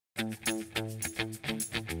Record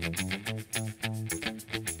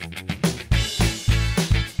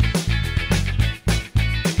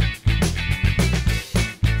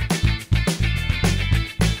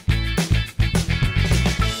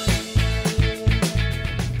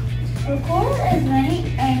as many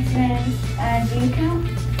incidents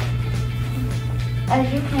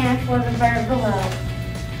as you can for the verb below.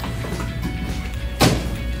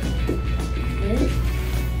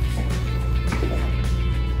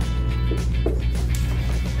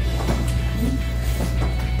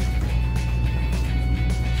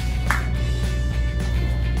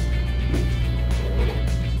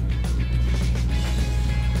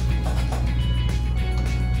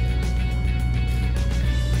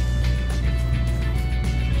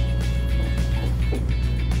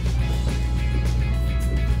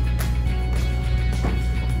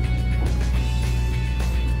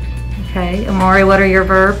 Okay, Amari, what are your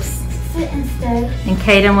verbs? Sit and stay. And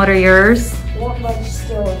Kaden, what are yours? Walk by,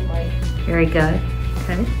 still, and wait. Very good.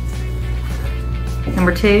 Okay.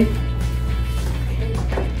 Number 2.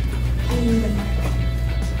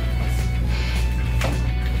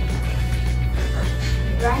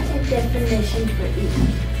 Write a definition for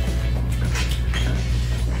each.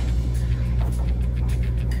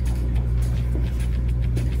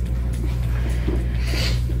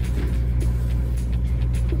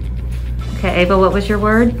 Okay, Ava, what was your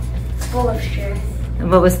word? Full of stress. And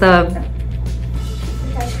what was the?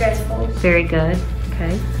 That's stressful. Very good.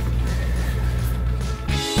 Okay.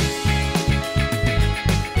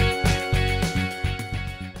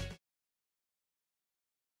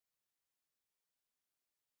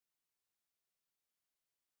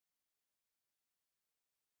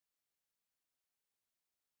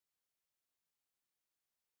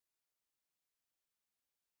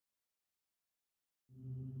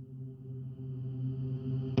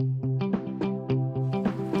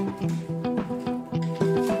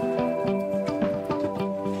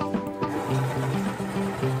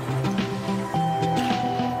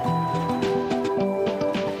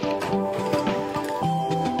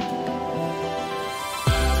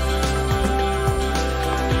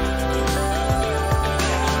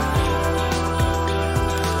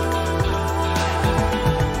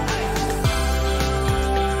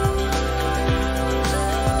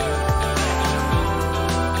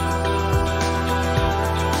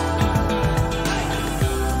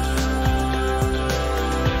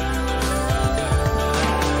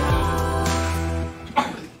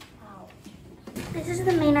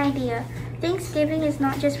 Idea. Thanksgiving is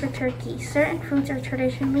not just for turkey. Certain fruits are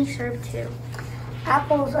traditionally served too.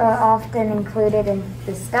 Apples are often included in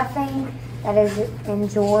the stuffing that is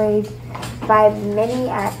enjoyed by many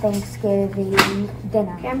at Thanksgiving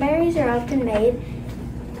dinner. Cranberries are often made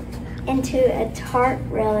into a tart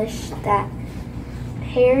relish that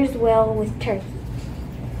pairs well with turkey.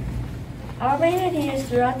 Our main ideas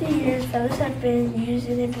throughout the years, those have been used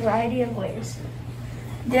in a variety of ways.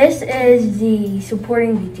 This is the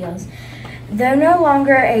supporting details. Though no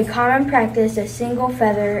longer a common practice, a single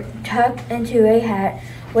feather tucked into a hat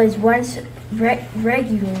was once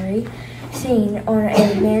regularly seen on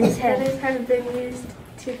a man's head. Feathers have been used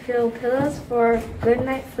to fill pillows for good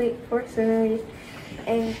night sleep for ceremonies.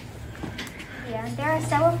 And there are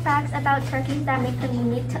several facts about turkeys that make them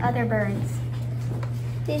unique to other birds.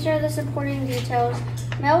 These are the supporting details.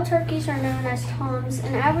 Male turkeys are known as toms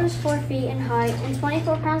and average 4 feet in height and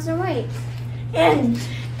 24 pounds in weight. And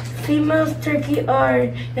female turkey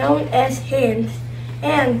are known as hens,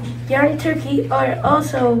 and young turkey are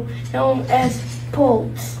also known as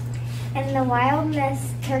poults. In the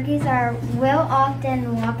wilderness, turkeys will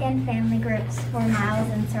often walk in family groups for miles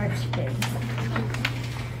and search food.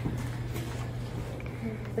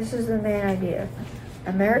 This is the main idea.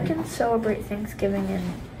 Americans celebrate Thanksgiving in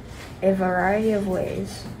a variety of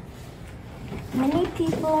ways. Many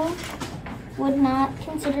people would not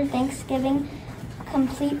consider Thanksgiving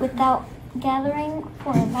complete without gathering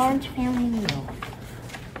for a large family meal.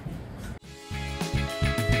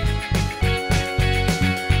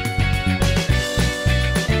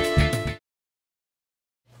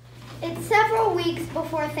 It's several weeks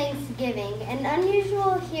before Thanksgiving. An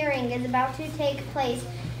unusual hearing is about to take place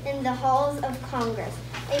in the halls of Congress.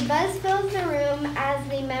 A buzz fills the room as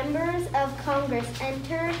the members of Congress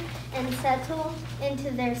enter and settle into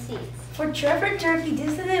their seats. For Trevor Turkey,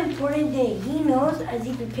 this is an important day. He knows as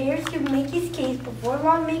he prepares to make his case before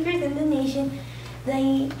lawmakers in the nation that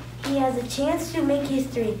he has a chance to make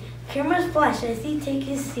history. Cameras flash as he takes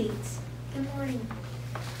his seats. Good morning.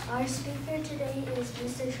 Our speaker today is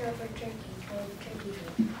Mr. Trevor Turkey from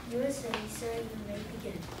Turkeyville, USA. Sir, you may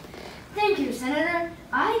begin. Thank you, Senator.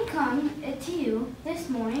 I come to you this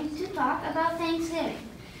morning to talk about Thanksgiving.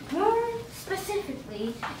 More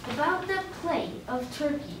specifically, about the plight of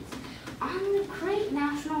turkeys on the great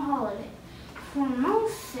national holiday. For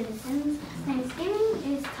most citizens, Thanksgiving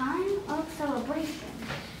is time of celebration.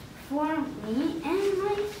 For me and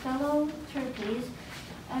my fellow turkeys,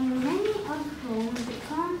 many of whom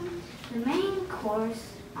become the main course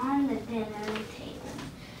on the dinner table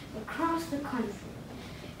across the country.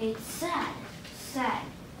 It's sad, sad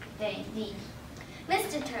day indeed.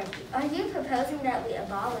 Mr. Turkey, are you proposing that we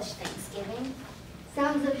abolish Thanksgiving?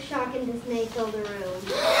 Sounds of shock and dismay fill the room.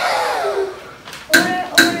 Order,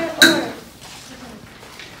 order, order.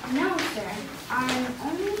 No, sir. I'm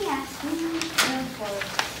only asking for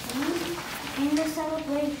change in the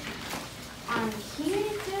celebration. I'm here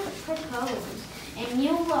to propose a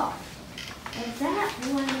new law that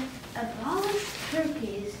would abolish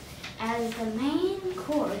turkeys as the main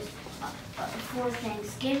course for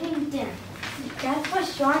Thanksgiving dinner. That's why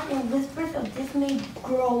shock and whispers of dismay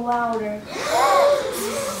grow louder.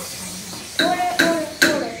 Order.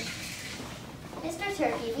 Mr.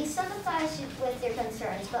 Turkey, we sympathize with your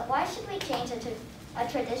concerns, but why should we change a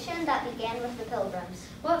tradition that began with the Pilgrims?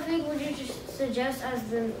 What food would you suggest as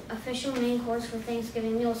the official main course for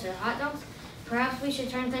Thanksgiving meal, sir? Hot dogs? Perhaps we should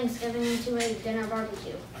turn Thanksgiving into a dinner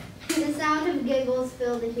barbecue. The sound of giggles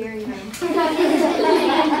filled the hearing room. Order.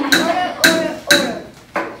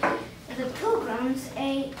 The Pilgrims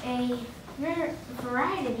ate a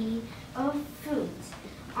variety of foods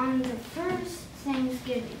on the first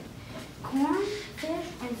Thanksgiving. Corn, fish,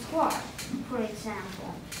 and squash, for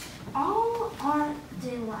example. All are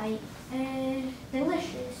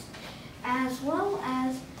delicious, as well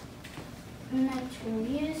as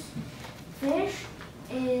nutritious. Fish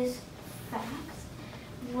is facts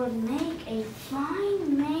would make a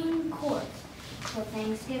fine main course for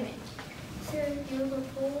Thanksgiving. Sir, your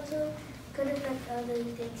proposal could affect other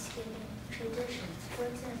Thanksgiving traditions. For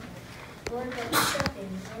example, what about stuffing?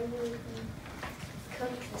 How will we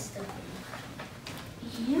cook the stuffing?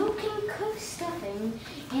 You can cook stuffing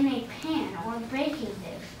in a pan or baking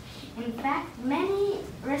dish. In fact, many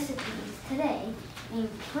recipes today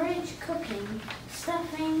encourage cooking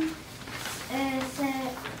stuffing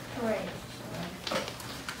separately.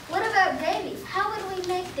 What about gravy? How would we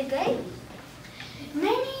make the gravy?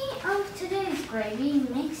 Many of today's gravy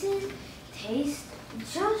mixes taste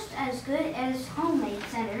just as good as homemade,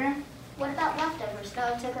 Senator. What about leftovers?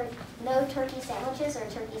 No turkey sandwiches or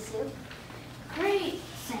turkey soup? Great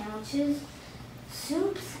sandwiches,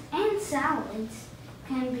 soups, and salads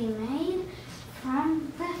can be made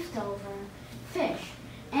from leftover fish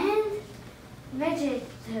and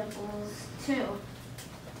vegetables too.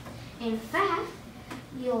 In fact,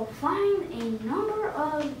 you'll find a number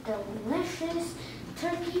of delicious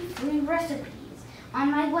turkey-free recipes on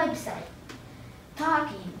my website,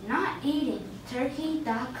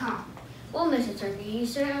 talkingnotEatingTurkey.com. Well, Mr. Turkey, you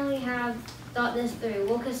certainly have thought this through.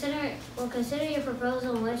 We'll consider your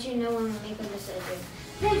proposal and let you know when we make a decision.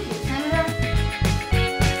 Thank you, Senator.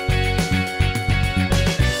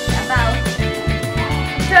 About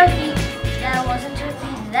turkey. That was a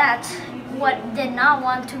turkey that did not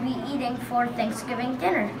want to be eating for Thanksgiving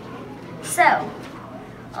dinner. So,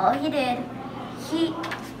 all he did, he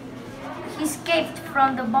escaped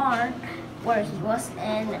from the barn where he was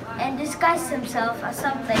in and disguised himself as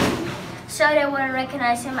something so they wouldn't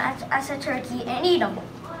recognize him as a turkey and eat him.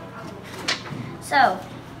 So,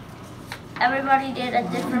 everybody did a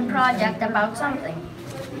different project about something.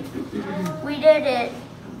 We did it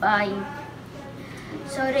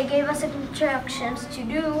so they gave us instructions to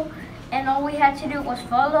do, and all we had to do was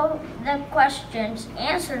follow the questions,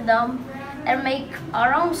 answer them, and make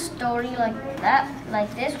our own story like that, like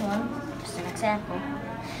this one, just an example.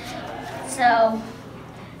 So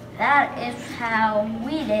that is how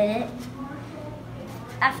we did it.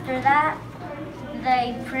 After that,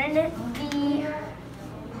 they printed the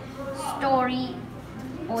story.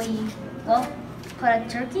 We put a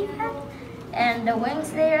turkey head and the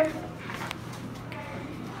wings there.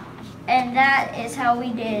 And that is how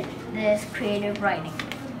we did this creative writing.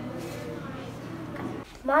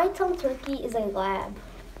 My Tom Turkey is a lab.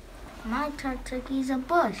 My Tom Turkey is a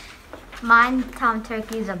bush. Mine Tom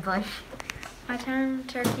Turkey is a bush. My Tom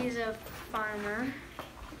Turkey is a farmer.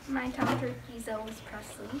 My Tom Turkey is Elvis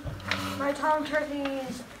Presley. My Tom Turkey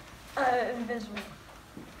is invisible.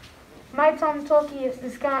 My Tom Turkey is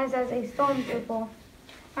disguised as a stormtrooper.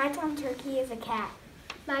 My Tom Turkey is a cat.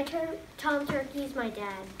 My Tom Turkey is my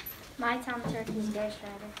dad. My Tom Turkey is Ghost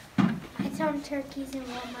Rider. My Tom Turkey is a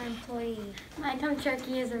Walmart employee. My Tom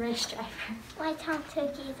Turkey is a race driver. My Tom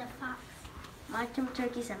Turkey is a fox. My Tom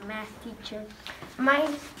Turkey's a math teacher. My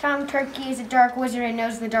Tom Turkey is a dark wizard and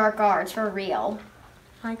knows the dark arts for real.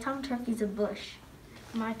 My Tom Turkey's a bush.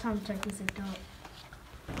 My Tom Turkey's a dog.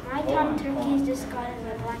 My Tom Turkey's disguised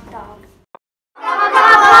as a black dog.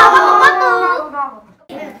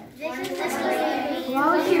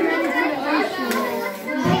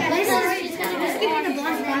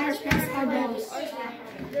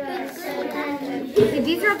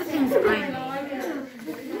 These are the things I know.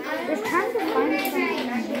 It's time to find something.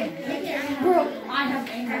 Bro, I have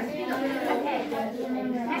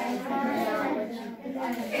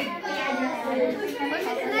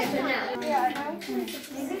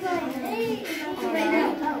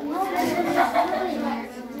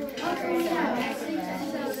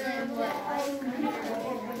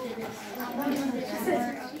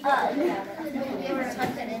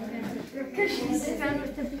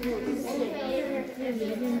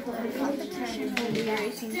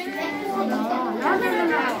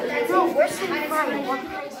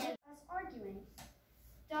Arguing.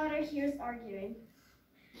 Daughter here's arguing.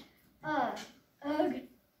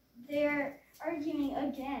 They're arguing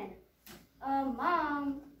again.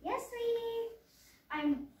 Mom. Yes, sweetie.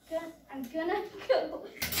 I'm gonna go.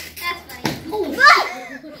 That's funny.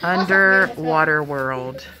 Underwater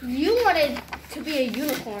world. You wanted to be a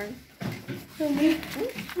unicorn. No,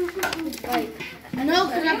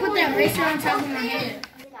 because I put that racer on top of my head.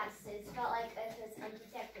 Goddesses felt like Earth was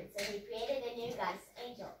unprotected, so he created a new goddess,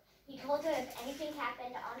 Angel. He told her if anything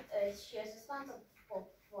happened on Earth, she was responsible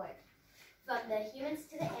for it. From the humans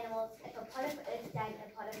to the animals, if a part of Earth died, a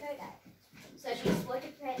part of her died. So she swore to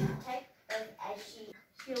protect Earth as she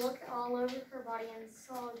looked all over her body and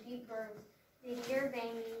saw deep burns. The dear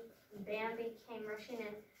Bambi came rushing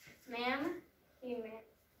in. Ma'am, he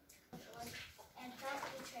and felt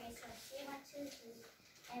betrayed, so she went to Zeus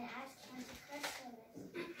and asked him to curse her with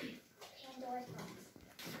Pandora's box.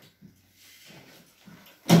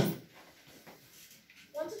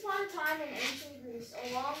 Once upon a time in ancient Greece, a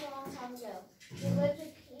long, long time ago, there lived a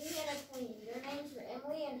king and a queen. Their names were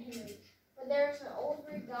Emily and Henry. But there was an old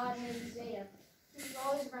Greek god named Zeta. He was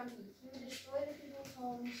always grumpy. He would destroy the people's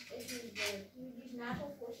homes if he was bored. He would use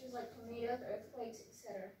natural forces like tornadoes, earthquakes,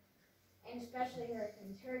 etc. And especially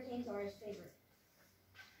hurricanes. Hurricanes are his favorite.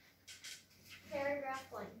 Paragraph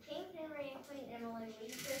 1. King Henry and Queen Emily went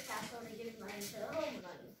to their castle to give money to the home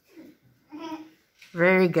money.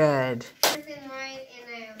 Very good.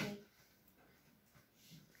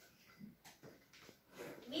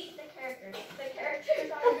 Meet the characters. The characters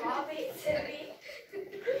are Bobby, Cindy,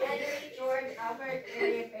 Henry, George, Albert,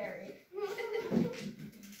 Mary, and Barry.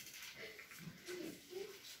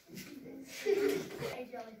 A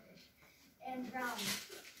jellyfish. And drown.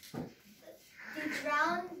 The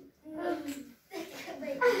drown.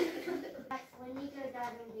 When you go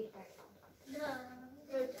diving, be careful.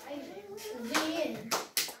 Go diving. The end.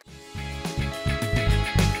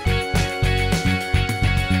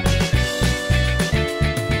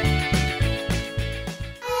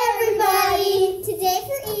 Today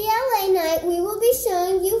for ELA night, we will be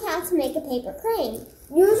showing you how to make a paper crane.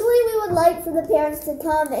 Usually we would like for the parents to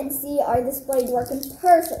come and see our displayed work in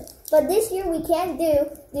person, but this year we can't due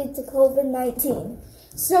to COVID-19.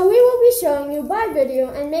 So we will be showing you by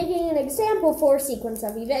video and making an example for a sequence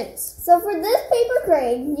of events. So for this paper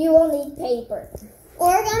crane, you will need paper.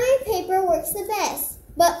 Origami paper works the best,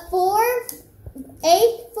 but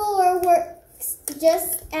A4 works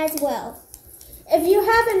just as well. If you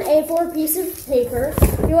have an A4 piece of paper,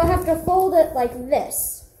 you will have to fold it like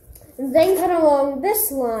this, and then cut along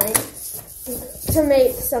this line to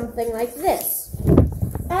make something like this.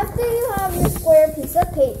 After you have your square piece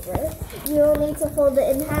of paper, you will need to fold it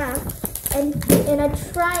in half and in a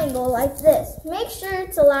triangle like this. Make sure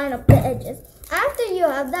to line up the edges. After you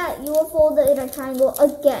have that, you will fold it in a triangle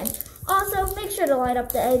again. Also, make sure to line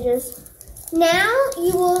up the edges. Now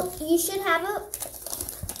you should have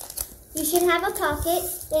a pocket,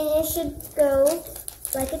 and it should go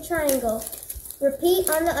like a triangle. Repeat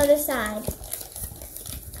on the other side.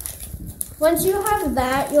 Once you have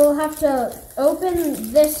that, you'll have to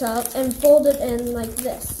open this up and fold it in like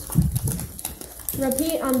this.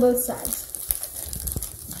 Repeat on both sides.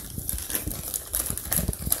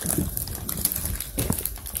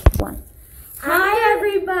 Hi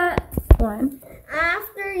everybody.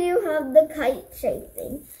 After you have the kite shape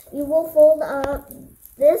thing, you will fold up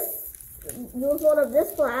this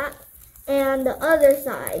flap and the other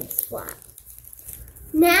side's flap.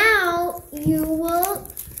 Now you will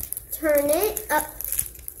turn it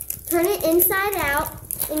inside out,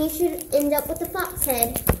 and you should end up with a fox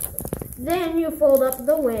head. Then you fold up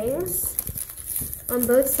the wings on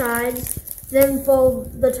both sides, then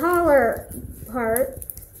fold the taller part,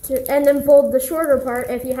 and then fold the shorter part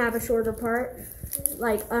if you have a shorter part,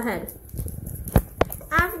 like ahead.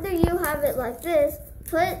 After you have it like this,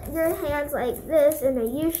 put your hands like this in a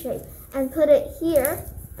U shape and put it here,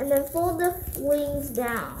 and then fold the wings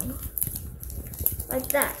down like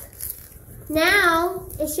that. Now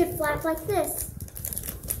it should flap like this.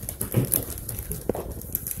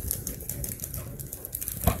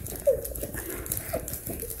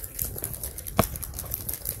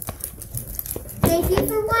 Thank you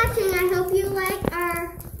for watching. I hope you like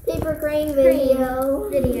our paper crane video.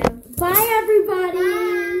 Bye, everybody.